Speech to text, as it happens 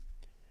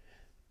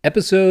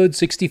Episode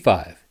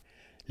 65,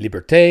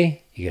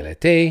 Liberté,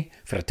 Egalité,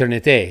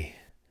 Fraternité,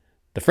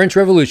 the French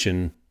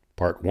Revolution,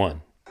 Part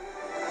 1.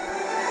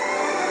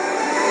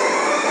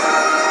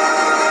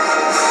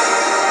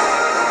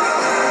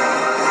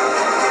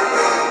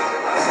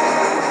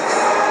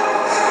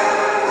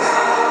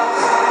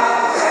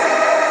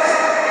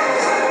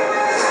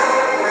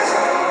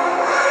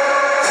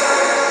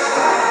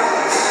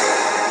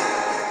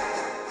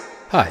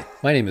 Hi,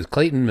 my name is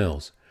Clayton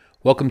Mills.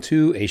 Welcome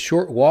to A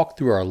Short Walk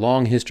Through Our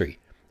Long History,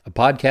 a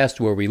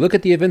podcast where we look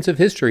at the events of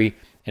history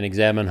and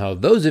examine how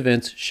those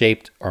events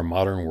shaped our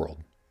modern world.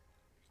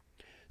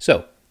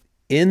 So,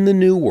 in the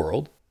New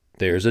World,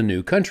 there's a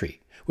new country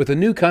with a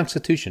new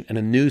constitution and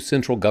a new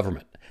central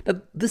government.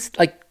 Now, this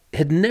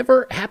had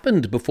never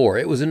happened before.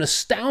 It was an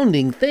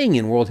astounding thing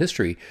in world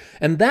history,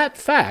 and that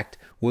fact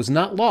was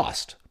not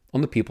lost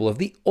on the people of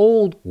the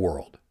Old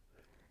World.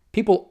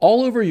 People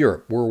all over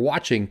Europe were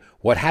watching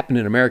what happened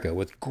in America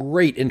with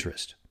great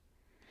interest.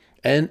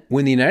 And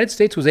when the United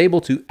States was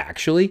able to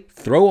actually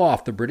throw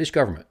off the British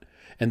government,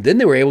 and then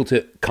they were able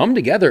to come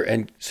together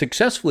and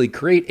successfully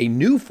create a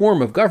new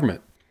form of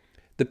government,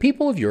 the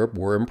people of Europe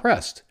were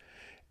impressed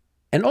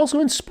and also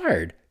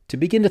inspired to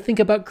begin to think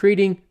about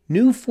creating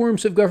new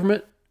forms of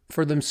government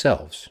for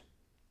themselves.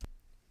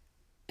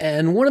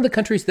 And one of the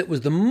countries that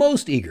was the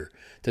most eager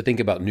to think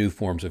about new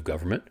forms of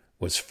government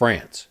was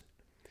France.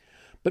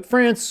 But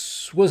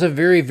France was a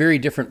very, very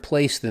different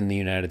place than the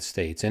United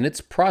States, and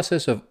its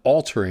process of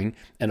altering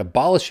and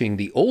abolishing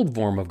the old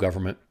form of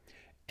government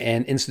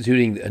and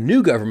instituting a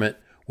new government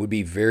would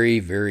be very,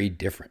 very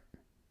different.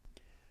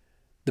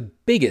 The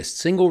biggest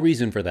single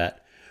reason for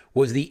that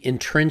was the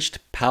entrenched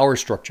power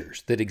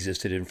structures that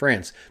existed in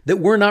France that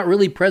were not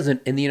really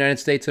present in the United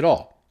States at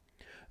all.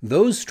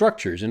 Those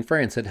structures in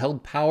France had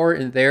held power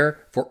in there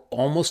for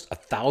almost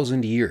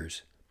 1,000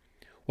 years.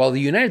 While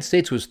the United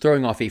States was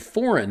throwing off a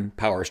foreign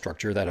power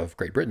structure, that of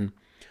Great Britain,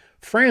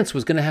 France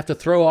was going to have to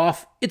throw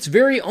off its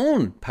very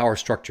own power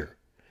structure.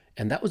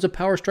 And that was a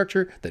power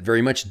structure that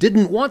very much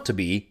didn't want to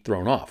be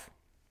thrown off.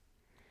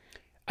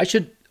 I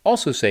should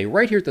also say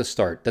right here at the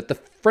start that the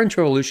French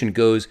Revolution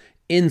goes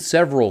in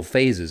several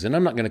phases, and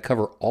I'm not going to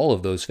cover all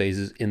of those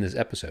phases in this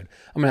episode.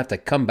 I'm going to have to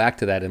come back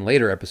to that in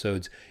later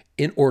episodes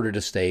in order to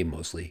stay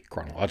mostly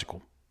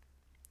chronological.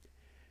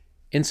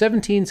 In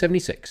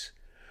 1776,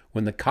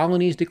 when the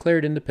colonies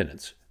declared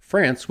independence,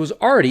 France was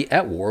already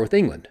at war with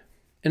England.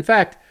 In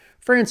fact,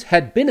 France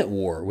had been at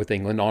war with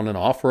England on and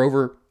off for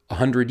over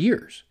 100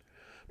 years.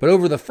 But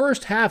over the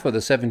first half of the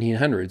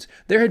 1700s,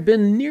 there had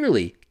been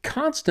nearly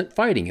constant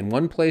fighting in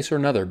one place or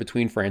another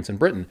between France and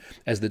Britain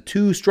as the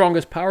two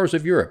strongest powers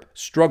of Europe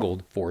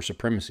struggled for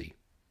supremacy.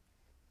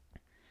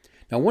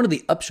 Now, one of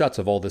the upshots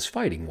of all this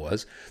fighting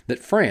was that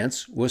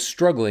France was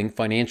struggling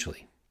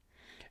financially.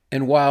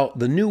 And while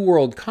the New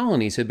World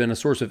colonies had been a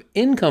source of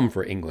income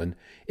for England,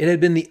 it had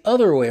been the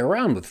other way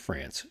around with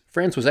France.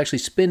 France was actually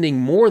spending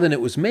more than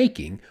it was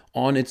making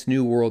on its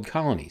New World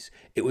colonies.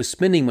 It was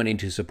spending money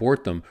to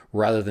support them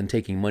rather than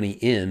taking money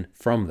in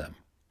from them.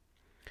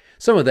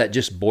 Some of that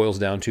just boils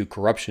down to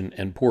corruption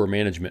and poor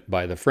management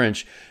by the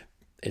French.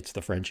 It's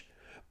the French.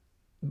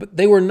 But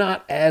they were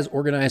not as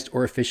organized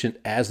or efficient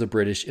as the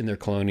British in their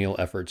colonial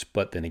efforts,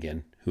 but then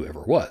again, whoever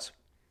was.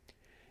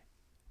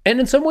 And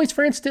in some ways,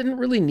 France didn't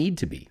really need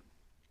to be.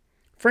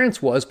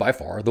 France was by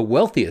far the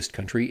wealthiest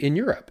country in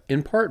Europe,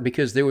 in part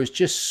because there was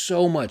just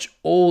so much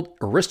old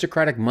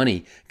aristocratic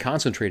money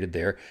concentrated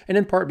there, and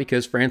in part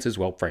because France is,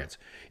 well, France.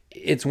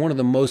 It's one of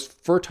the most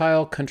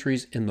fertile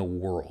countries in the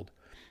world.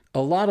 A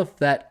lot of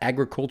that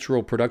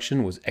agricultural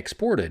production was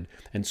exported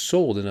and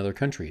sold in other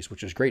countries,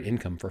 which was great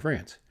income for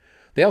France.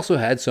 They also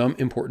had some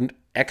important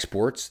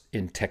exports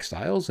in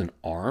textiles and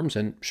arms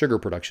and sugar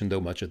production,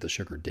 though much of the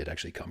sugar did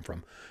actually come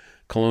from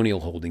colonial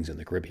holdings in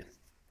the Caribbean.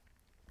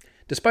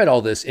 Despite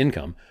all this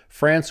income,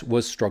 France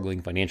was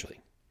struggling financially.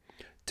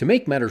 To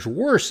make matters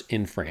worse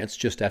in France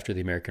just after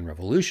the American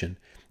Revolution,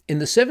 in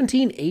the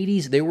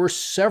 1780s there were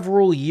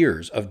several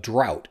years of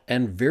drought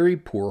and very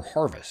poor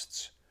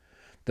harvests.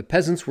 The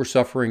peasants were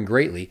suffering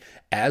greatly,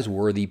 as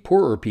were the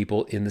poorer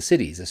people in the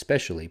cities,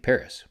 especially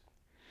Paris.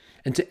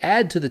 And to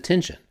add to the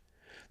tension,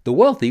 the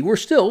wealthy were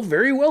still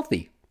very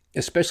wealthy,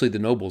 especially the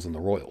nobles and the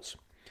royals.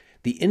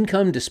 The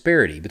income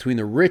disparity between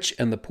the rich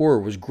and the poor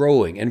was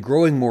growing and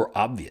growing more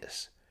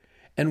obvious.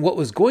 And what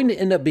was going to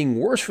end up being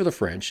worse for the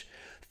French,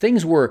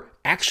 things were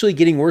actually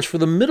getting worse for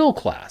the middle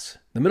class.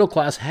 The middle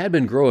class had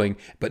been growing,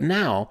 but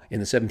now, in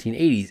the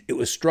 1780s, it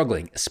was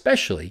struggling,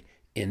 especially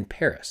in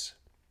Paris.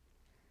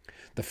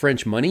 The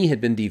French money had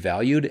been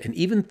devalued, and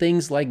even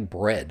things like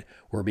bread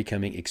were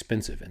becoming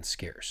expensive and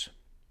scarce.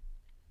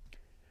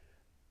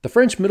 The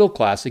French middle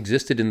class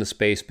existed in the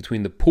space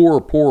between the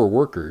poor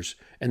workers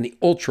and the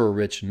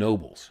ultra-rich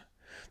nobles.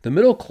 The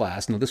middle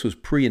class, now this was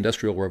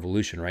pre-industrial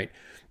revolution, right?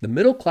 The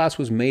middle class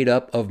was made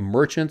up of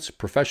merchants,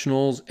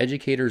 professionals,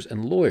 educators,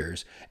 and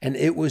lawyers, and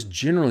it was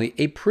generally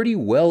a pretty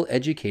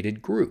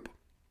well-educated group.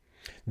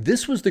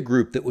 This was the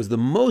group that was the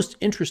most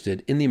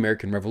interested in the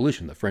American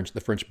Revolution, the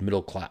French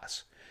middle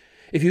class.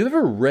 If you've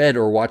ever read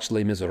or watched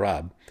Les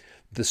Miserables,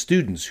 The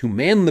students who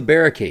manned the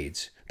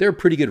barricades, they're a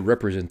pretty good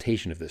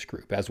representation of this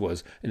group, as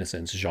was, in a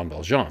sense, Jean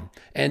Valjean.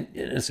 And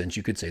in a sense,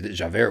 you could say that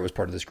Javert was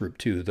part of this group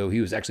too, though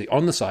he was actually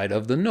on the side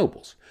of the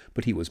nobles,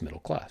 but he was middle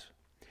class.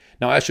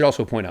 Now, I should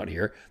also point out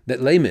here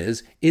that Les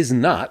Mis is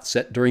not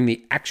set during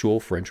the actual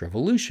French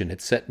Revolution.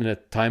 It's set in a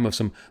time of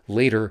some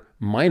later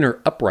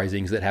minor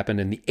uprisings that happened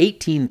in the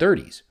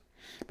 1830s.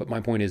 But my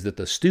point is that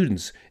the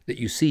students that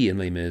you see in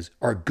Les Mis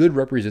are a good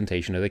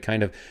representation of the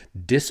kind of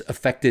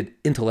disaffected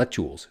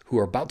intellectuals who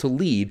are about to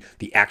lead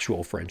the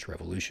actual French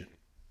Revolution.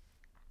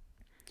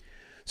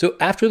 So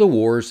after the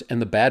wars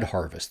and the bad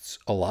harvests,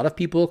 a lot of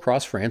people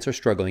across France are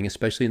struggling,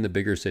 especially in the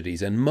bigger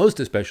cities, and most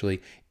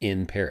especially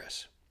in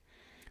Paris.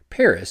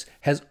 Paris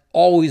has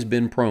always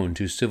been prone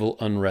to civil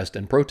unrest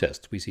and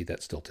protests. We see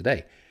that still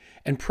today.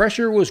 And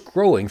pressure was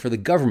growing for the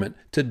government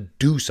to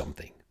do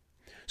something.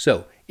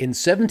 So in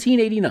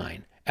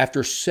 1789,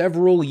 after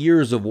several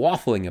years of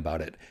waffling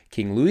about it,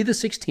 King Louis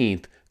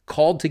XVI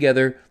called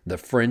together the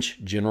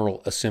French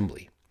General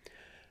Assembly.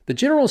 The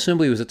General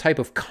Assembly was a type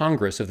of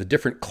congress of the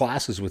different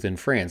classes within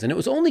France, and it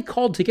was only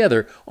called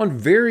together on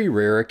very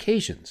rare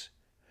occasions.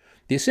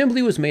 The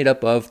assembly was made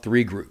up of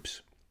three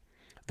groups: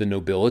 the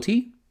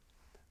nobility,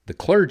 the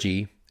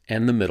clergy,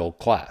 and the middle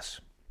class.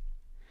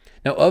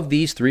 Now, of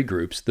these three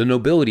groups, the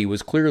nobility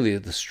was clearly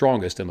the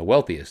strongest and the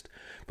wealthiest,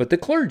 but the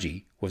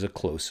clergy was a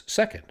close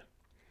second.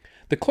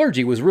 The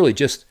clergy was really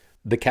just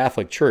the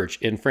Catholic Church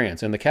in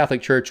France, and the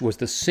Catholic Church was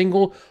the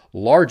single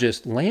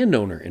largest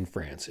landowner in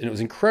France, and it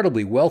was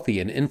incredibly wealthy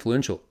and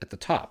influential at the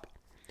top.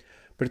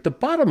 But at the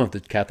bottom of the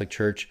Catholic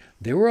Church,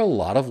 there were a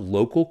lot of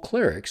local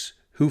clerics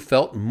who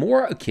felt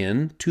more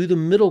akin to the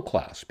middle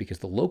class because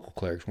the local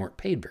clerics weren't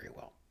paid very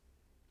well.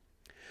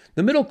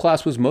 The middle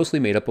class was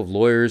mostly made up of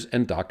lawyers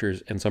and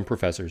doctors and some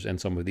professors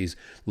and some of these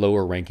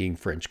lower-ranking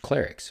French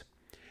clerics.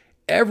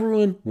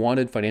 Everyone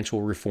wanted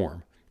financial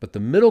reform, but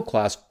the middle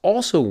class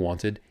also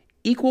wanted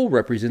equal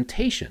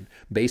representation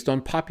based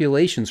on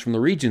populations from the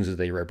regions that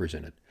they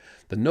represented.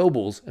 The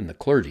nobles and the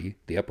clergy,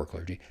 the upper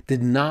clergy,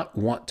 did not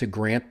want to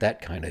grant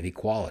that kind of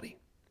equality.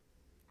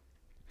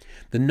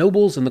 The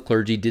nobles and the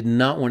clergy did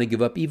not want to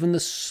give up even the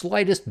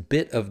slightest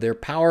bit of their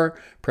power,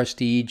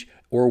 prestige,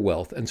 or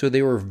wealth, and so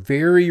they were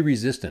very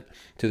resistant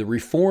to the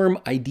reform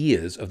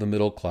ideas of the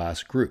middle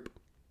class group.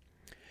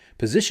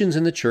 Positions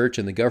in the church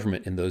and the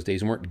government in those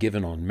days weren't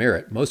given on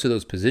merit. Most of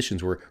those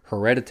positions were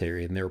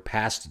hereditary and they were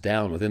passed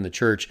down within the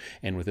church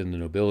and within the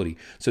nobility.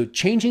 So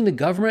changing the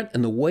government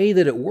and the way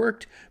that it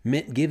worked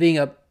meant giving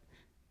up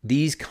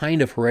these kind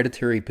of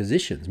hereditary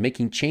positions,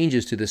 making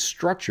changes to this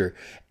structure.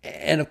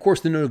 And of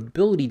course, the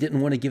nobility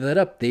didn't want to give that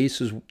up. These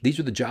were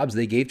the jobs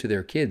they gave to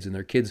their kids, and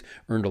their kids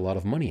earned a lot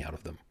of money out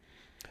of them.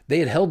 They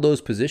had held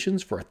those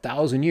positions for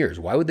 1,000 years.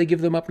 Why would they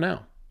give them up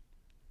now?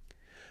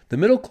 The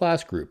middle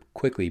class group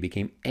quickly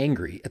became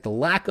angry at the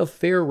lack of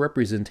fair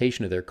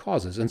representation of their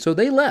causes, and so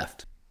they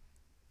left.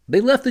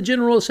 They left the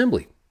General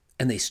Assembly,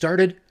 and they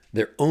started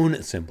their own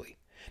assembly.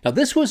 Now,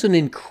 this was an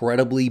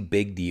incredibly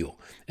big deal,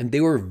 and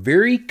they were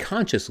very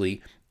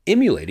consciously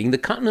emulating the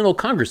Continental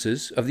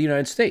Congresses of the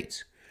United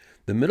States.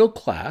 The middle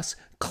class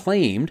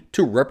claimed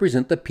to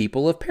represent the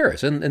people of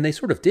Paris, and they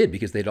sort of did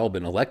because they'd all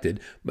been elected,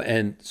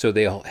 and so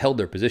they all held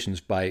their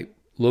positions by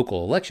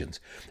local elections.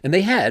 And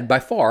they had, by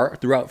far,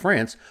 throughout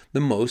France, the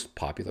most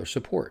popular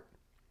support.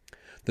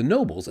 The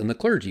nobles and the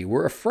clergy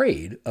were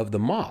afraid of the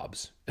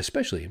mobs,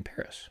 especially in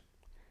Paris.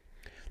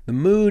 The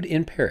mood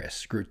in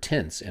Paris grew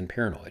tense and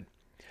paranoid.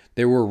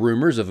 There were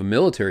rumors of a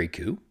military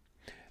coup.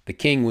 The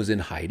king was in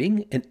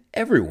hiding, and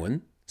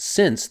everyone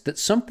sensed that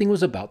something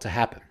was about to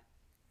happen.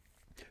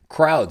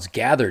 Crowds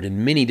gathered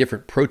in many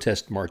different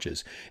protest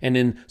marches, and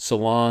in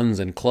salons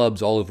and clubs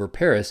all over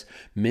Paris,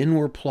 men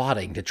were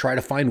plotting to try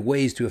to find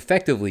ways to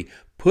effectively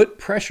put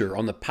pressure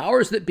on the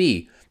powers that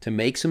be to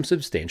make some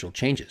substantial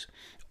changes.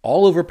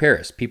 All over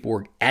Paris, people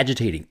were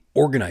agitating,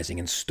 organizing,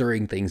 and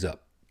stirring things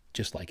up,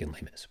 just like in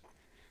Les Mis.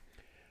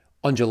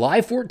 On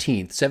July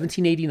 14th,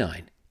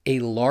 1789, a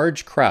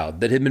large crowd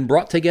that had been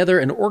brought together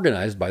and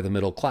organized by the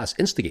middle-class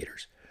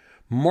instigators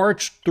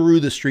marched through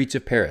the streets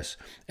of Paris,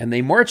 and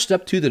they marched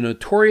up to the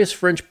notorious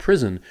French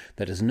prison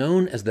that is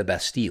known as the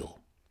Bastille.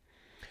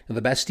 Now,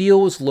 the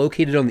Bastille was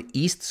located on the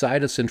east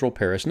side of central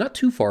Paris, not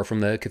too far from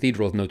the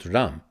Cathedral of Notre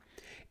Dame.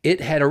 It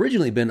had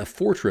originally been a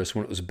fortress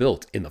when it was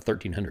built in the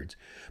 1300s,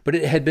 but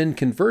it had been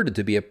converted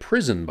to be a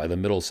prison by the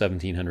middle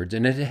 1700s,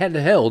 and it had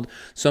held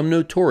some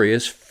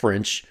notorious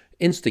French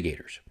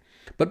instigators.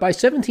 But by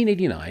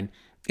 1789,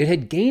 it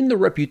had gained the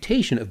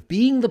reputation of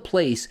being the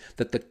place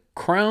that the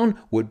crown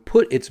would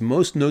put its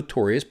most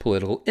notorious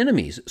political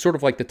enemies, sort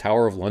of like the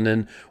Tower of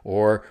London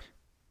or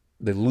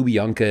the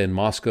Lubyanka in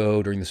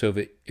Moscow during the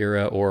Soviet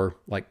era, or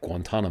like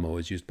Guantanamo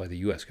is used by the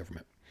US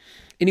government.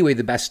 Anyway,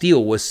 the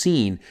Bastille was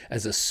seen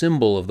as a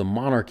symbol of the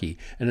monarchy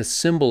and a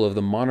symbol of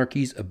the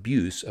monarchy's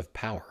abuse of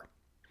power.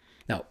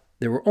 Now,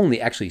 there were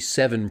only actually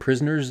 7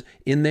 prisoners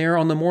in there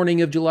on the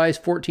morning of July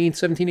 14th,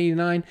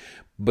 1789,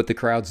 but the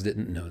crowds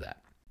didn't know that.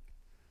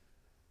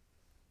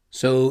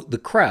 So the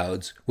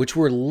crowds, which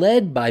were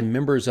led by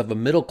members of a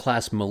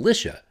middle-class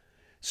militia,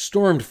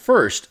 stormed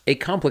first a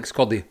complex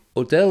called the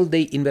Hôtel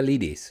des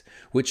Invalides,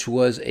 which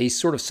was a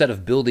sort of set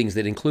of buildings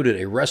that included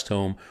a rest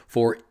home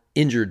for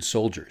injured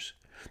soldiers.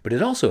 But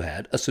it also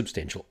had a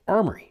substantial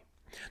armory.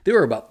 There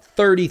were about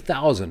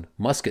 30,000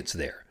 muskets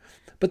there.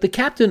 But the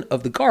captain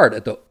of the guard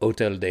at the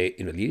Hôtel des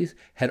Invalides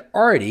had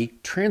already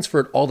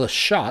transferred all the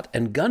shot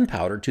and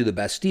gunpowder to the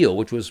Bastille,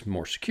 which was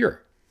more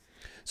secure.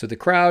 So the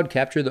crowd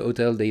captured the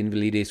Hôtel des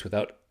Invalides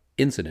without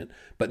incident,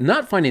 but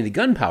not finding the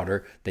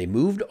gunpowder, they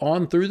moved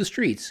on through the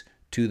streets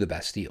to the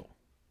Bastille.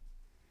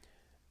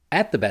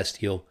 At the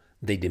Bastille,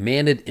 they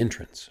demanded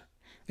entrance.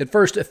 At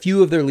first, a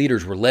few of their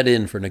leaders were let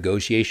in for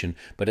negotiation,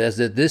 but as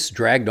this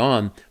dragged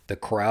on, the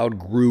crowd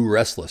grew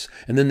restless,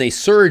 and then they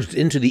surged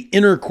into the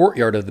inner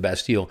courtyard of the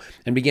Bastille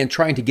and began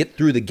trying to get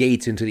through the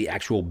gates into the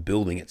actual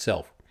building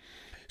itself.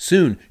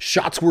 Soon,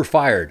 shots were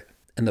fired,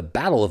 and the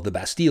Battle of the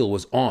Bastille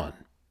was on.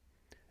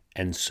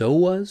 And so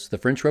was the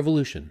French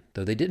Revolution,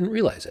 though they didn't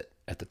realize it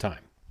at the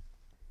time.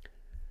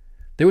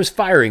 There was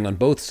firing on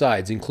both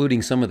sides,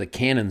 including some of the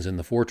cannons in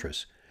the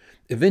fortress.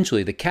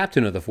 Eventually, the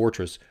captain of the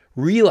fortress,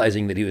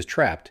 realizing that he was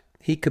trapped,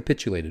 he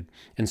capitulated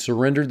and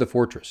surrendered the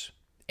fortress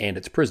and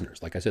its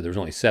prisoners. Like I said, there was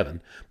only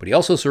 7, but he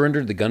also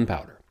surrendered the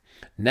gunpowder.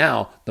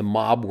 Now, the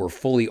mob were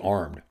fully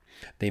armed.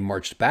 They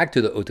marched back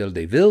to the Hôtel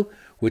de Ville,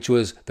 which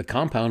was the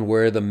compound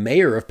where the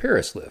mayor of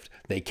Paris lived.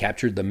 They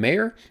captured the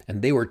mayor,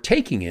 and they were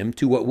taking him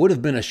to what would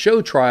have been a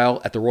show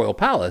trial at the royal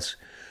palace,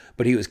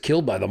 but he was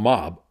killed by the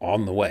mob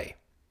on the way.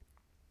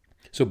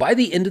 So by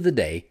the end of the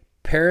day,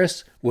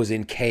 Paris was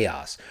in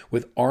chaos,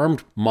 with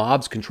armed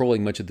mobs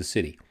controlling much of the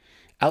city.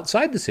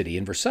 Outside the city,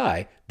 in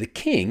Versailles, the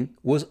king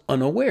was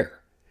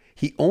unaware.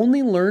 He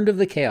only learned of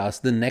the chaos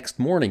the next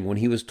morning when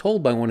he was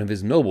told by one of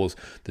his nobles,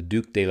 the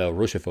Duc de la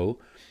Rochefoucauld.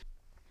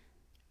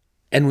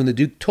 And when the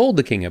Duke told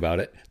the king about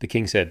it, the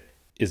king said,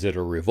 "Is it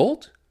a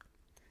revolt?"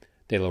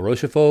 De la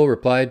Rochefoucauld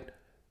replied,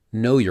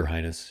 "No, your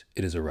highness,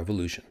 it is a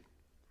revolution."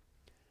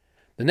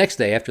 The next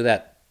day after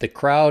that, the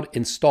crowd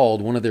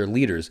installed one of their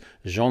leaders,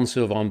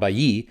 Jean-Sylvain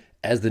Bailly,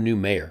 as the new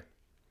mayor.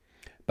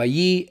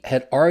 Bailly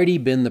had already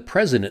been the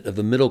president of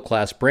the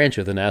middle-class branch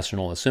of the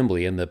National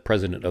Assembly and the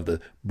president of the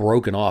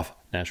broken-off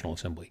National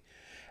Assembly.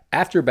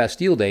 After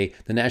Bastille Day,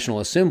 the National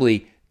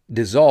Assembly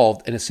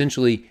dissolved, and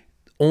essentially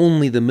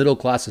only the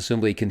middle-class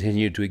assembly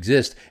continued to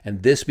exist,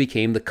 and this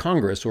became the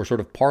Congress, or sort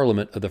of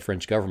parliament, of the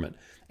French government.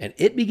 And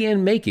it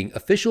began making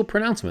official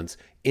pronouncements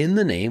in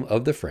the name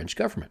of the French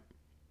government.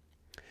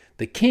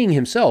 The king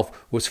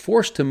himself was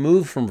forced to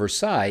move from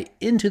Versailles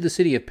into the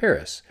city of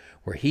Paris,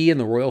 where he and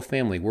the royal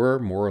family were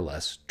more or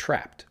less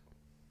trapped.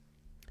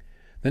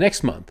 The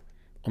next month,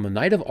 on the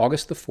night of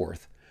August the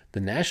 4th, the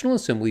National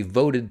Assembly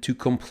voted to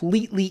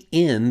completely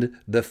end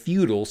the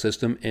feudal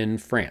system in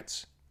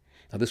France.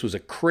 Now, this was a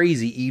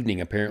crazy evening,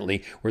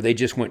 apparently, where they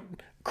just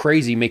went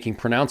crazy making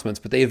pronouncements,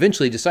 but they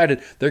eventually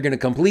decided they're going to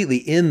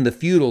completely end the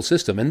feudal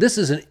system. And this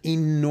is an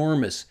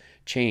enormous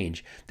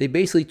change. They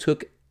basically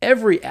took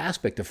every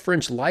aspect of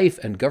French life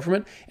and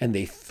government, and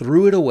they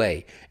threw it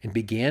away and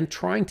began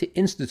trying to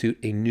institute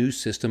a new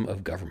system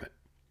of government.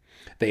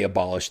 They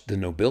abolished the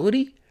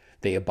nobility.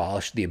 They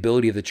abolished the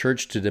ability of the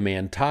church to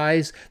demand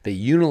tithes. They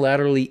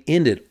unilaterally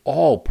ended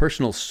all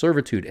personal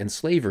servitude and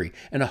slavery,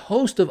 and a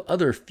host of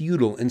other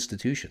feudal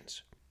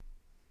institutions.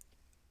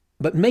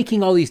 But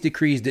making all these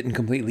decrees didn't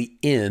completely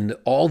end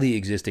all the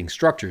existing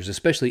structures,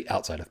 especially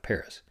outside of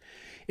Paris.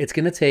 It's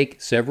going to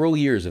take several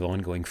years of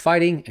ongoing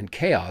fighting and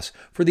chaos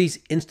for these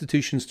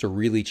institutions to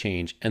really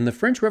change, and the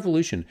French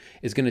Revolution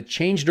is going to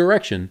change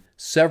direction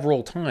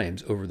several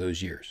times over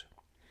those years.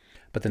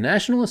 But the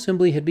National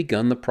Assembly had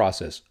begun the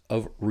process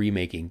of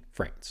remaking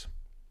France.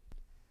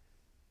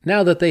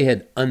 Now that they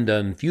had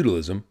undone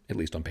feudalism, at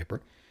least on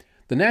paper,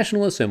 the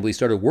National Assembly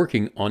started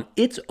working on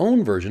its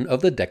own version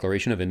of the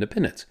Declaration of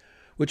Independence,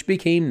 which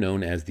became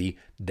known as the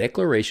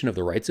Declaration of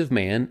the Rights of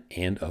Man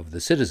and of the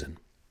Citizen.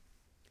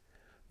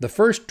 The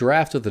first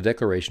draft of the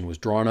Declaration was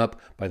drawn up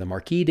by the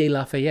Marquis de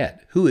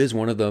Lafayette, who is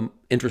one of the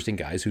interesting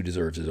guys who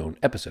deserves his own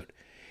episode.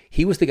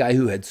 He was the guy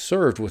who had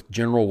served with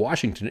General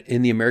Washington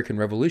in the American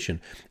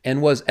Revolution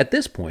and was, at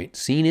this point,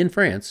 seen in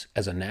France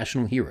as a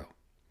national hero.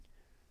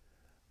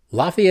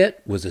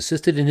 Lafayette was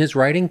assisted in his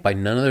writing by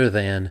none other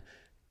than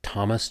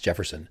Thomas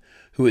Jefferson,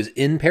 who is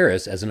in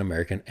Paris as an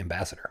American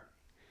ambassador.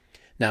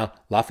 Now,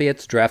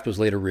 Lafayette's draft was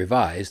later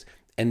revised,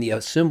 and the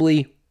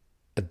Assembly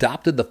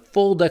adopted the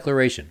full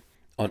declaration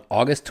on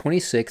August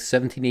 26,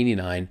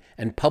 1789,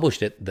 and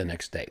published it the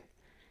next day.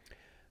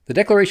 The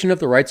Declaration of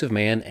the Rights of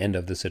Man and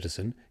of the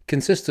Citizen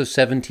consists of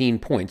 17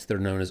 points that are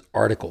known as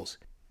articles,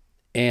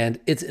 and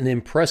it's an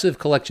impressive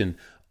collection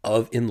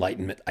of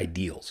Enlightenment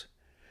ideals.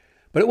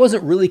 But it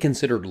wasn't really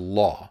considered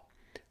law.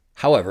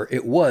 However,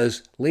 it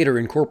was later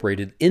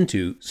incorporated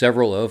into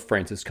several of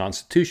France's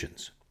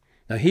constitutions.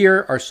 Now,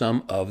 here are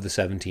some of the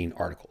 17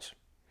 articles.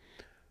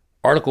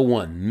 Article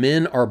 1,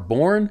 men are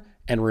born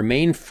and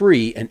remain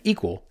free and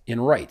equal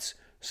in rights.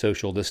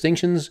 Social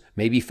distinctions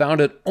may be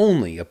founded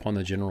only upon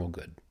the general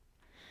good.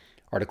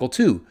 Article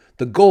 2,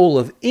 the goal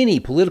of any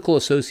political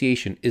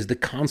association is the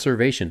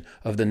conservation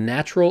of the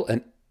natural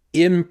and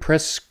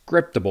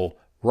imprescriptible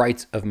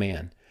rights of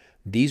man.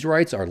 These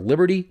rights are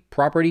liberty,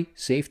 property,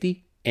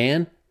 safety,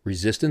 and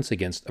resistance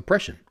against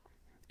oppression.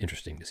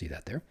 Interesting to see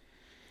that there.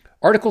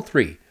 Article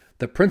 3.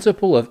 The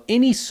principle of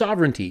any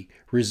sovereignty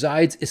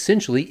resides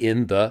essentially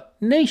in the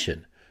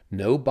nation.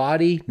 No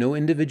body, no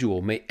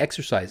individual may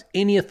exercise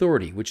any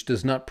authority which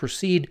does not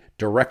proceed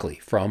directly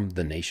from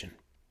the nation.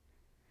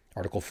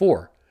 Article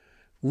 4.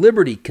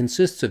 Liberty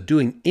consists of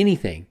doing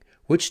anything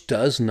which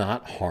does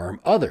not harm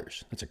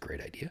others. That's a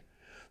great idea.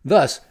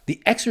 Thus,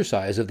 the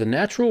exercise of the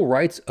natural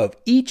rights of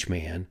each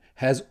man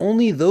has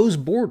only those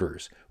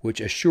borders which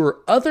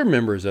assure other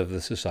members of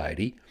the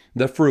society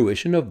the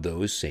fruition of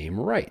those same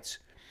rights.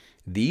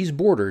 These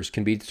borders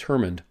can be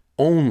determined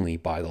only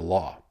by the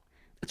law.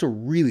 That's a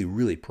really,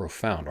 really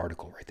profound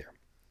article right there.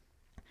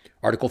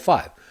 Article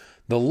 5.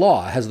 The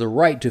law has the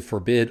right to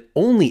forbid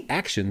only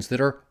actions that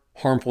are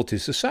harmful to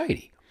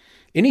society.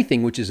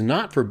 Anything which is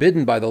not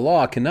forbidden by the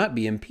law cannot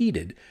be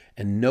impeded,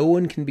 and no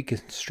one can be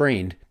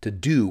constrained to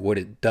do what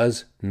it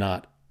does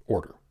not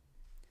order.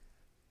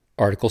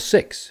 Article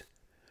 6.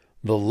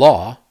 The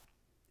law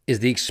is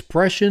the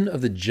expression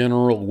of the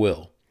general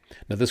will.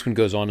 Now, this one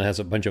goes on and has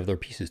a bunch of other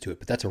pieces to it,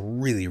 but that's a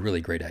really,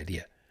 really great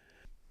idea.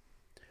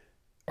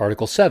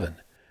 Article 7.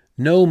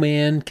 No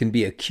man can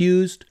be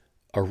accused,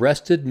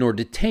 arrested, nor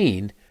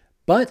detained,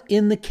 but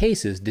in the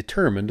cases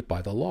determined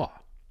by the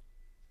law.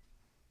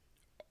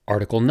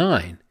 Article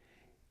 9.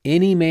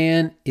 Any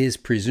man is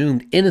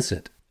presumed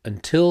innocent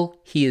until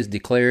he is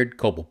declared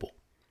culpable.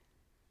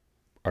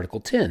 Article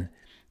 10.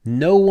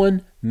 No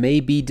one may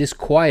be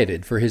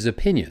disquieted for his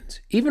opinions,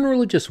 even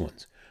religious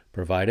ones,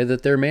 provided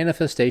that their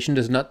manifestation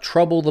does not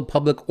trouble the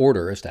public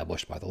order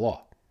established by the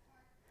law.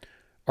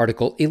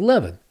 Article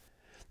 11.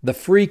 The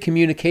free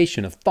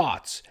communication of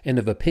thoughts and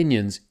of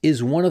opinions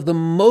is one of the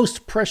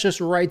most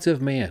precious rights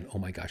of man. Oh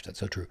my gosh, that's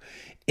so true.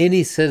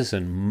 Any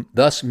citizen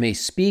thus may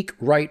speak,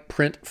 write,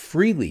 print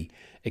freely,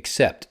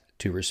 except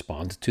to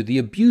respond to the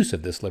abuse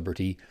of this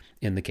liberty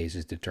in the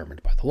cases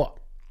determined by the law.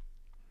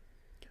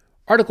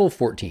 Article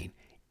 14.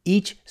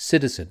 Each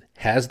citizen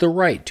has the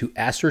right to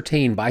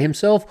ascertain by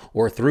himself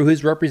or through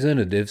his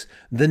representatives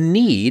the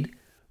need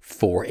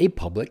for a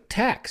public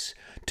tax,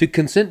 to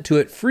consent to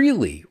it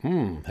freely.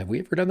 Have we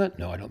ever done that?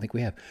 No, I don't think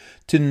we have.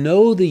 To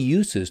know the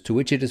uses to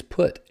which it is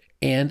put,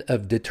 and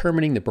of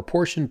determining the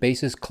proportion,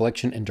 basis,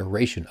 collection, and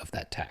duration of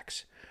that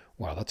tax.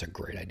 Wow, that's a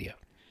great idea.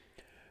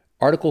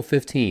 Article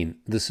 15.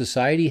 The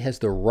society has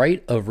the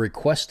right of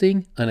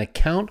requesting an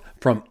account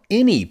from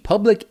any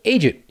public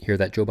agent, hear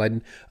that, Joe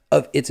Biden,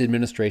 of its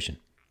administration.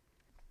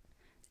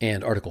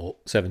 And Article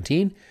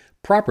 17.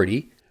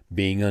 Property,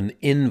 being an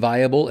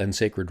inviolable and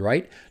sacred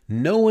right,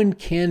 no one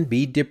can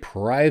be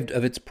deprived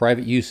of its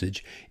private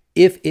usage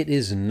if it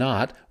is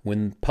not,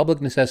 when public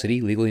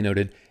necessity, legally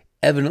noted,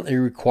 evidently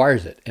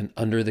requires it and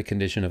under the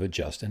condition of a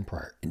just and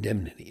prior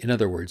indemnity. In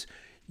other words,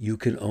 you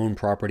can own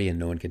property and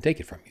no one can take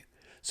it from you.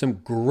 Some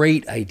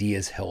great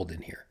ideas held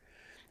in here.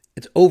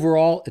 It's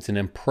an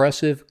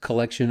impressive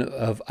collection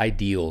of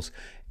ideals,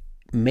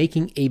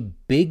 making a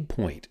big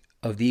point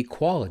of the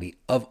equality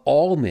of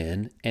all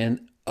men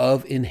and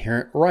of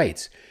inherent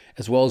rights,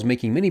 as well as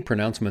making many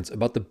pronouncements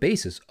about the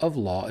basis of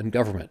law and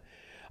government.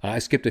 I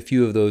skipped a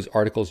few of those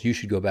articles. You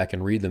should go back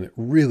and read them. It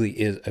really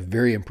is a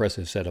very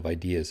impressive set of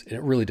ideas, and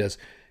it really does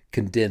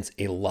condense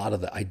a lot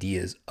of the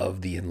ideas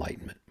of the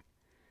Enlightenment.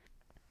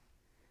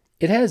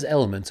 It has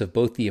elements of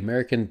both the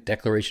American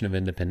Declaration of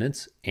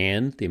Independence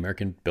and the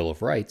American Bill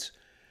of Rights,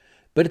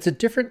 but it's a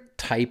different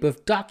type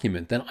of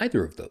document than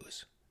either of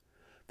those.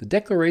 The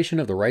Declaration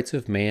of the Rights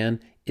of Man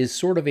is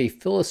sort of a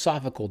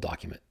philosophical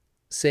document,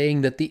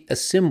 saying that the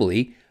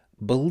Assembly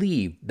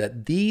believed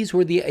that these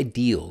were the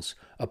ideals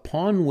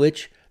upon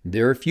which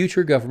their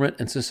future government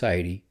and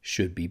society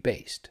should be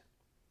based.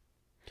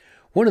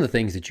 One of the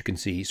things that you can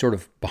see sort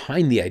of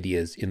behind the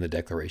ideas in the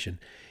Declaration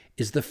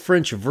is the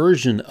French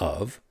version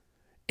of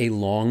a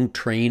long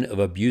train of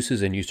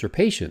abuses and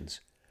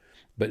usurpations.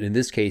 But in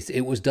this case,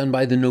 it was done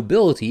by the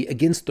nobility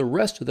against the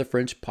rest of the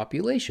French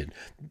population.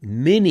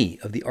 Many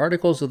of the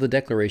articles of the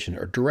Declaration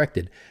are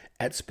directed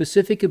at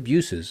specific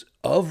abuses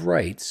of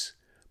rights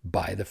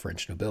by the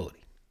French nobility.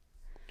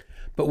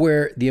 But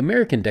where the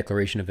American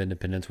Declaration of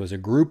Independence was a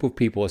group of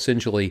people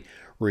essentially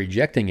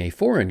rejecting a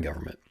foreign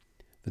government,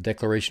 the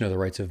Declaration of the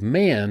Rights of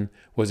Man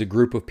was a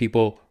group of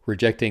people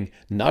rejecting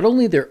not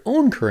only their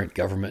own current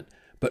government,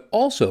 but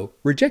also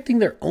rejecting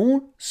their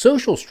own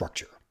social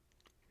structure.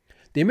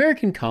 The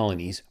American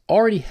colonies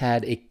already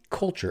had a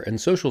culture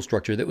and social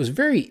structure that was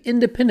very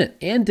independent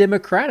and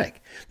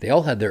democratic. They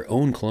all had their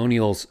own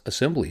colonial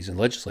assemblies and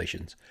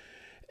legislations.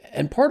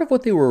 And part of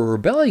what they were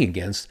rebelling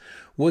against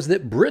was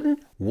that Britain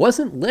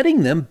wasn't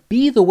letting them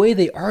be the way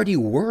they already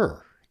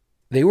were.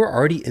 They were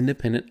already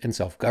independent and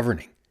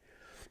self-governing.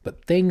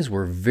 But things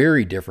were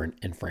very different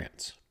in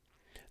France.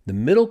 The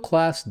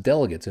middle-class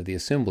delegates of the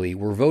Assembly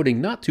were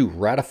voting not to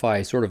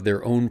ratify sort of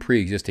their own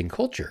pre-existing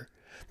culture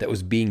that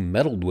was being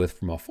meddled with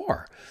from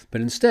afar,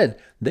 but instead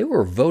they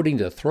were voting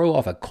to throw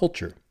off a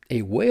culture,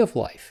 a way of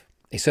life,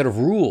 a set of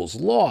rules,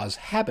 laws,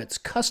 habits,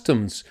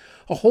 customs,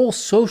 a whole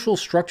social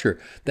structure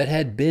that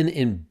had been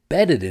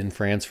embedded in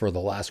France for the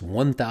last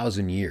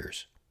 1,000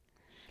 years.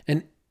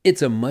 And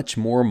it's a much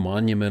more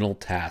monumental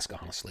task,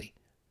 honestly.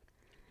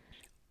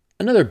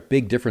 Another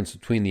big difference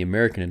between the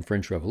American and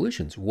French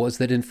revolutions was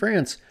that in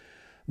France,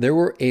 there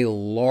were a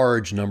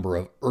large number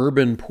of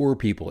urban poor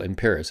people in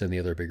Paris and the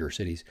other bigger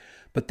cities,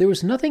 but there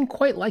was nothing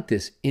quite like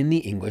this in the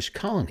English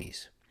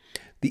colonies.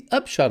 The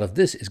upshot of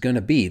this is going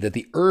to be that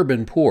the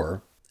urban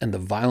poor and the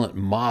violent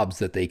mobs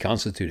that they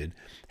constituted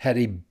had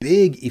a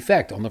big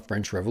effect on the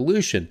French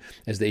Revolution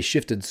as they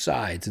shifted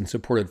sides and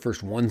supported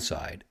first one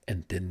side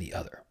and then the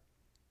other.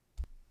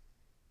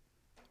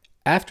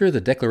 After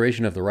the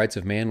Declaration of the Rights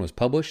of Man was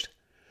published,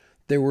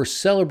 there were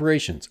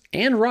celebrations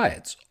and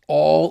riots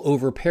all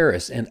over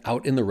Paris and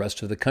out in the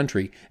rest of the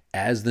country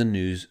as the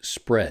news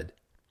spread.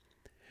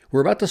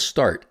 We're about to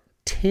start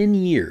 10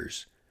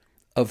 years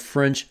of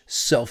French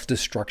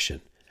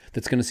self-destruction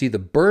that's going to see the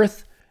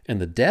birth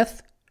and the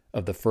death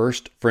of the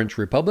First French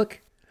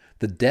Republic,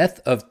 the death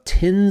of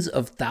tens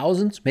of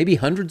thousands, maybe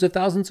hundreds of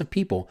thousands of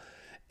people,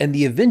 and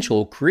the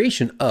eventual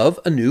creation of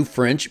a new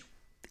French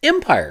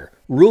empire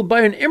ruled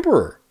by an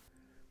emperor.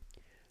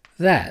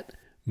 That,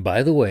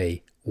 by the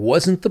way,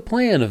 wasn't the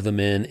plan of the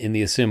men in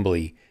the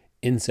Assembly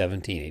in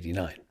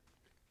 1789.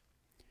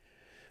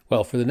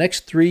 Well, for the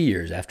next 3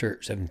 years after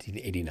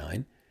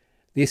 1789,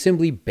 the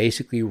Assembly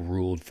basically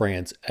ruled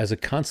France as a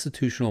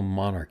constitutional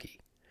monarchy.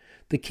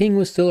 The king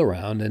was still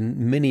around and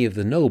many of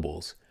the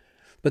nobles,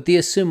 but the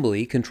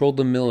Assembly controlled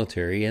the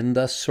military and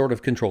thus sort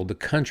of controlled the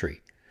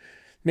country.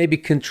 Maybe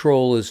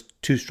control is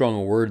too strong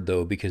a word,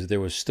 though, because there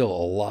was still a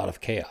lot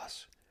of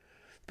chaos.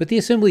 But the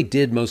Assembly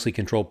did mostly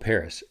control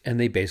Paris, and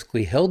they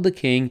basically held the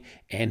king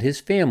and his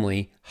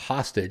family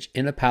hostage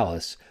in a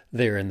palace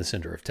there in the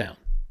center of town.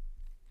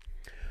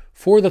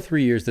 For the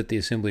 3 years that the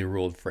Assembly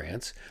ruled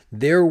France,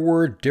 there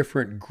were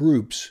different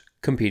groups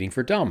competing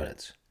for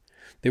dominance.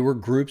 There were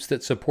groups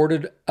that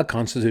supported a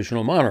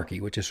constitutional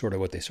monarchy, which is sort of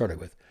what they started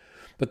with.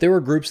 But there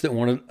were groups that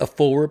wanted a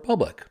full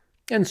republic,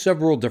 and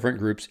several different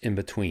groups in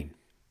between.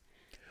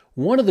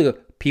 One of the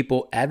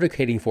people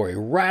advocating for a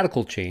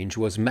radical change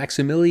was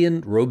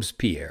Maximilien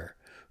Robespierre,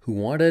 who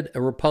wanted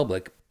a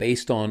republic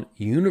based on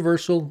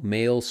universal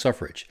male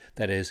suffrage.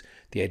 That is,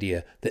 the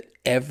idea that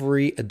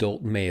every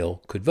adult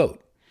male could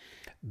vote.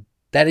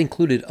 That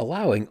included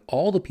allowing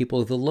all the people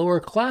of the lower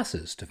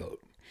classes to vote.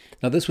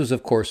 Now, this was,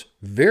 of course,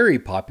 very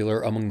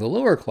popular among the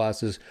lower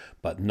classes,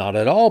 but not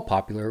at all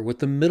popular with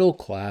the middle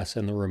class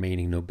and the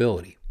remaining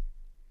nobility.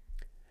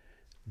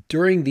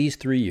 During these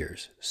 3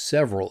 years,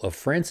 several of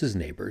France's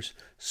neighbors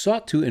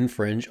sought to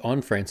infringe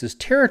on France's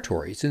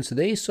territory since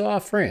they saw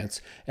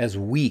France as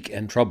weak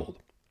and troubled.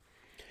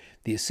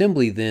 The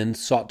Assembly then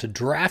sought to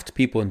draft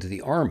people into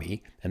the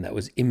army, and that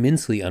was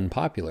immensely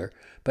unpopular,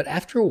 but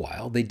after a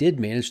while they did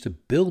manage to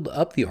build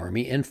up the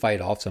army and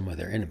fight off some of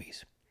their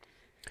enemies.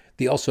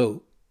 They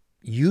also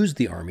used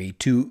the army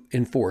to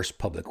enforce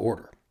public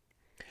order.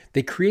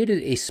 They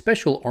created a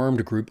special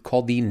armed group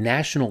called the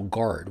National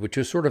Guard, which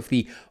was sort of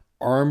the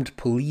armed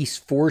police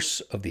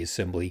force of the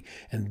Assembly,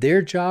 and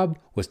their job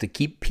was to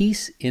keep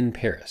peace in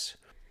Paris.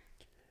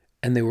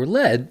 And they were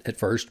led, at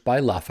first, by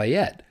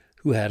Lafayette,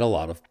 who had a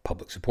lot of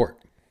public support.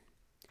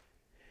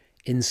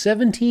 In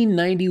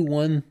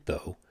 1791,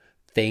 though,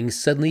 things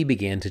suddenly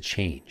began to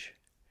change.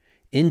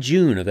 In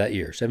June of that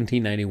year,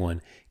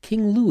 1791,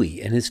 King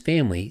Louis and his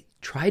family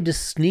tried to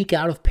sneak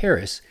out of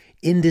Paris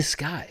in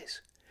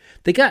disguise.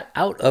 They got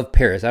out of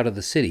Paris, out of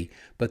the city,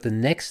 but the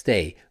next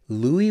day,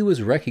 Louis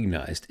was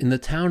recognized in the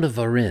town of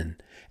Varennes,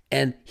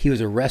 and he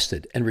was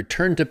arrested and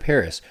returned to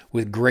Paris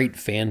with great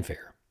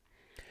fanfare.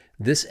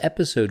 This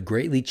episode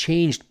greatly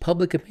changed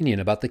public opinion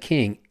about the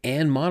king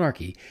and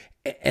monarchy,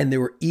 and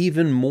there were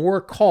even more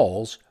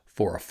calls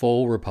for a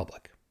full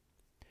republic.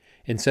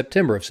 In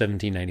September of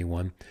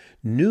 1791,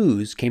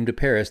 news came to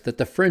Paris that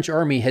the French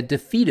army had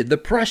defeated the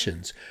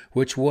Prussians,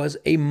 which was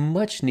a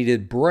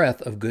much-needed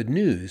breath of good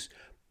news,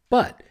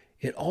 but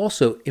it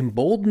also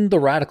emboldened the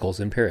radicals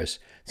in Paris,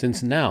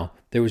 since now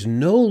there was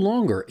no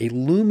longer a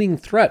looming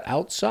threat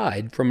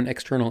outside from an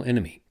external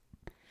enemy.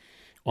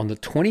 On the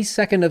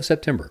 22nd of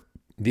September,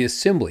 the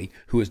Assembly,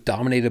 who was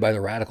dominated by the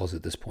radicals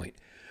at this point,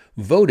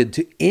 voted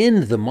to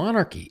end the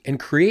monarchy and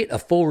create a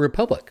full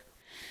republic,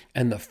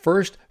 and the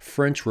first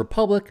French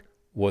Republic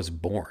was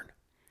born.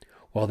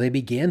 While they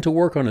began to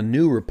work on a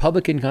new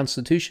republican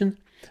constitution,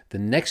 the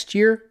next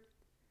year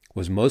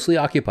was mostly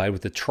occupied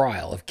with the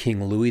trial of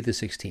King Louis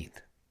XVI.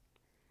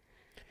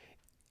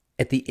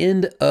 At the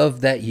end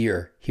of that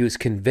year, he was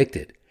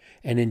convicted,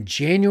 and in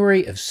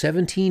January of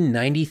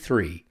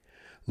 1793,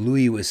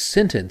 Louis was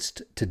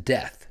sentenced to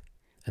death,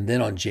 and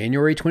then on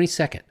January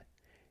 22nd,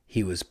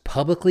 he was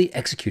publicly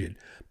executed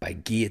by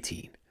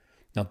guillotine.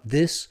 Now,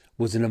 this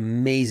was an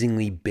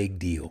amazingly big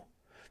deal.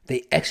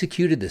 They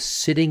executed the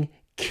sitting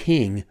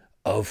king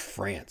of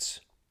France.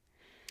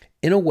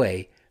 In a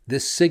way,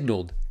 this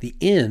signaled the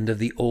end of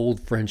the old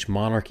French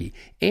monarchy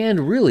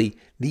and really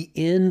the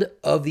end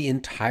of the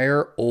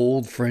entire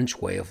old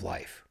French way of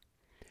life.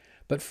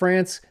 But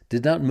France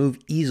did not move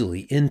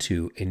easily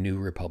into a new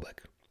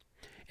republic.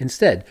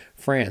 Instead,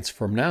 France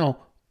from now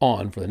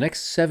on for the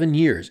next 7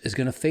 years is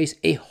going to face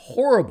a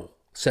horrible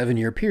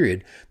 7-year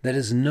period that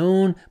is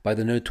known by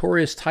the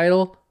notorious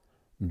title,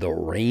 the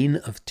Reign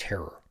of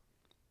Terror.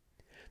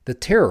 The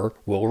terror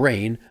will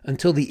reign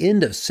until the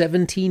end of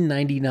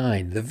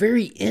 1799, the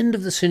very end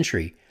of the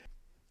century.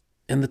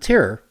 And the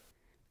terror,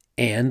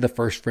 and the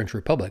First French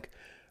Republic,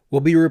 will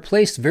be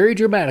replaced very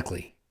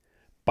dramatically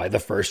by the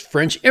first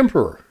French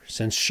emperor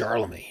since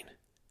Charlemagne.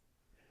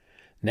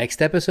 Next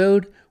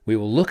episode, we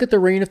will look at the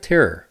Reign of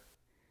Terror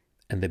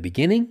and the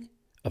beginning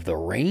of the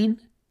reign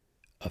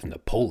of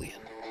Napoleon.